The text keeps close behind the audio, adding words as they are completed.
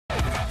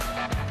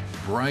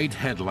Bright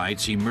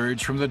headlights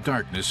emerge from the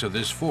darkness of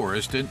this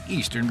forest in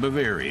eastern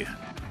Bavaria.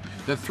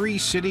 The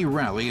three-city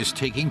rally is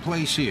taking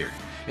place here.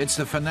 It's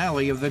the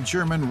finale of the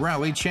German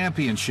Rally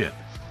Championship.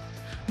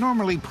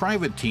 Normally,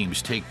 private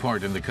teams take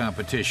part in the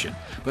competition,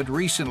 but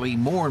recently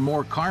more and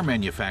more car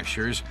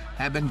manufacturers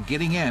have been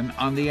getting in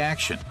on the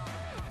action.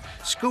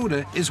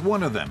 Skoda is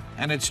one of them,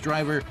 and its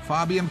driver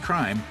Fabian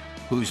Kreim,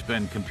 who's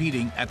been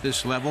competing at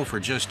this level for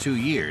just 2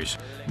 years,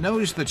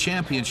 knows the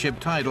championship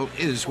title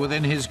is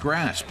within his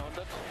grasp.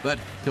 But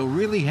he'll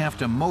really have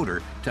to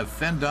motor to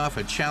fend off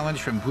a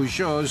challenge from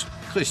Peugeot's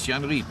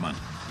Christian Riedmann.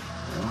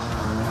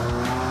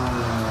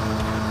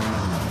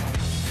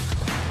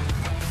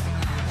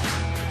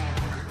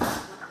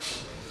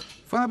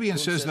 Fabian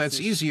says that's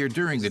easier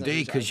during the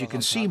day because you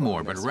can see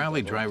more, but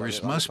rally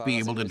drivers must be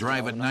able to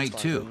drive at night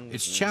too.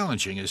 It's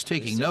challenging as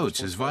taking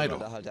notes is vital.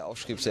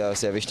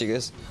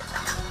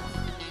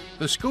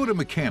 The Skoda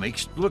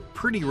mechanics look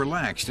pretty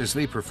relaxed as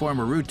they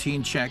perform a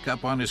routine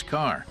check-up on his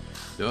car,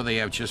 though they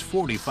have just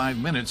 45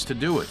 minutes to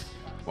do it.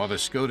 While the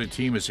Skoda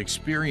team is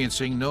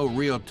experiencing no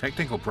real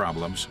technical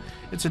problems,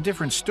 it's a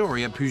different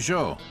story at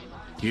Peugeot.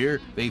 Here,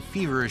 they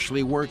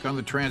feverishly work on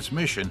the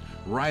transmission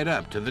right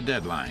up to the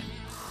deadline.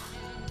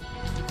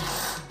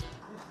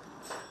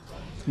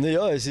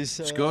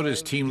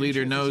 Skoda's team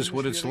leader knows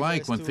what it's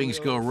like when things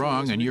go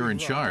wrong and you're in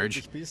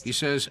charge. He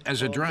says,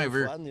 as a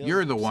driver,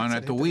 you're the one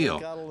at the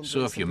wheel,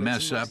 so if you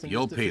mess up,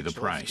 you'll pay the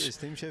price.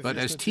 But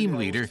as team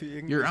leader,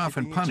 you're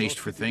often punished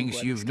for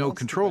things you've no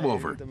control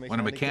over, when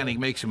a mechanic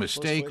makes a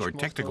mistake or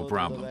technical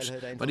problems.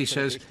 But he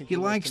says he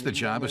likes the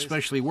job,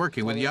 especially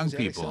working with young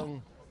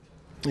people.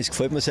 Es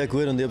gefällt mir sehr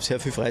gut und ich habe sehr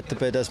viel Freude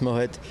dabei, dass man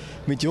halt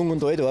mit Jung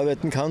und Alt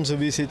arbeiten kann, so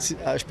wie es jetzt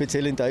auch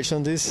speziell in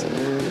Deutschland ist.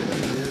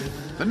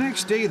 The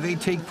next day, they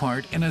take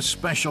part in a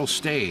special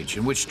stage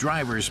in which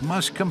drivers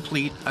must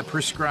complete a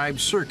prescribed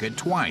circuit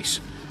twice.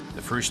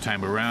 The first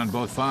time around,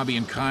 both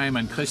Fabian Kreim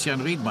and Christian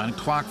Riedmann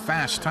clock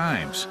fast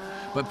times.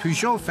 But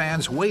Peugeot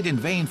fans wait in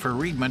vain for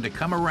Riedmann to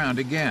come around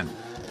again.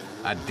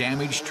 A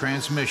damaged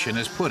transmission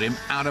has put him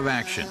out of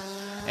action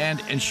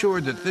and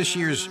ensured that this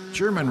year's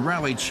German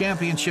Rally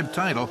Championship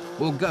title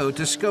will go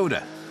to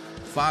Skoda.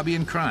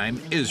 Fabian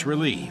Kreim is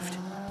relieved.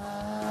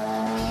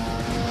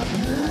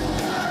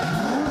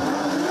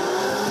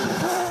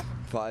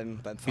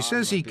 He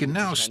says he can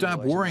now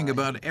stop worrying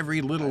about every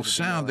little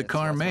sound the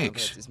car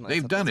makes.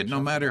 They've done it no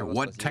matter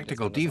what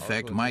technical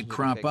defect might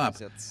crop up.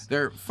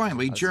 They're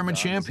finally German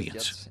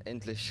champions.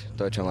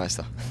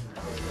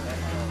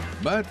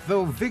 But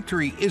though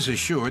victory is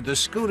assured, the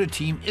Skoda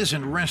team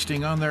isn't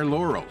resting on their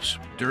laurels.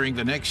 During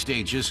the next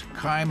stages,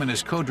 Kreim and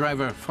his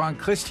co-driver Frank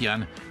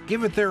Christian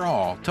give it their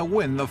all to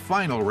win the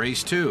final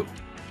race too.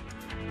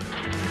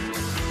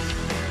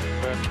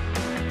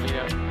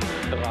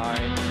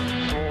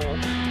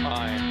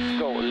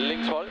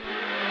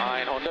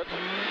 100,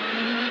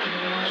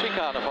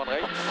 Schikane von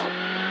rechts,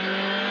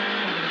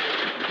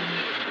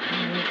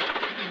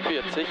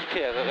 40,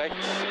 kehre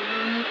rechts.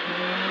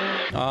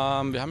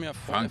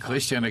 Frank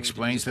Christian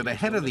explains that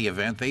ahead of the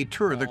event they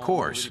tour the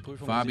course.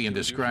 Fabian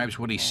describes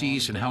what he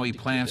sees and how he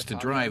plans to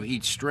drive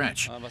each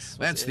stretch.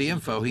 That's the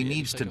info he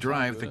needs to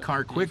drive the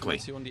car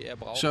quickly.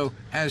 So,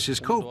 as his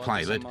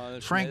co-pilot,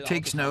 Frank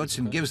takes notes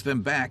and gives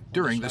them back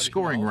during the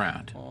scoring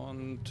round.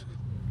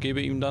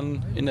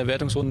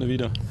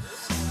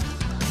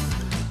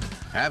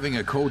 Having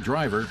a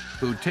co-driver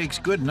who takes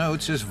good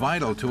notes is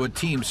vital to a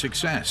team's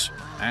success.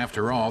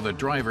 After all, the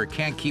driver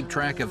can't keep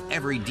track of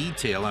every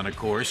detail on a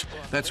course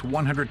that's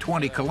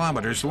 120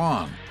 kilometers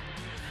long.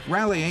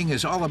 Rallying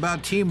is all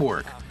about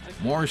teamwork,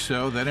 more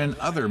so than in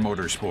other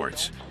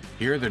motorsports.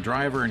 Here, the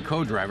driver and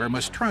co-driver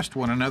must trust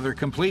one another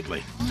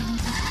completely.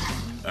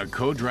 A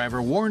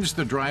co-driver warns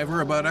the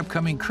driver about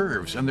upcoming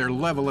curves and their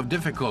level of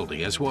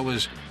difficulty, as well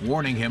as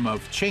warning him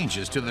of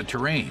changes to the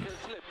terrain.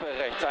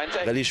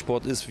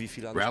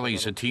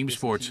 Rally's a team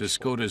sport, says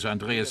Skoda's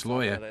Andreas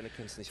Loya.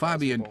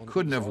 Fabian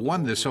couldn't have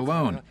won this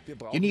alone.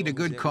 You need a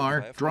good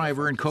car,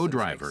 driver, and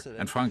co-driver,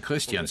 and Frank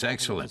Christian's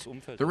excellent.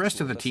 The rest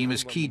of the team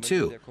is key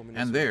too,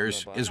 and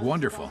theirs is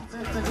wonderful.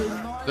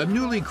 The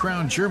newly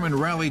crowned German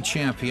Rally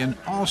champion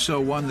also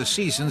won the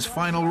season's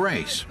final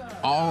race,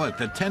 all at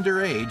the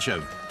tender age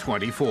of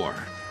 24.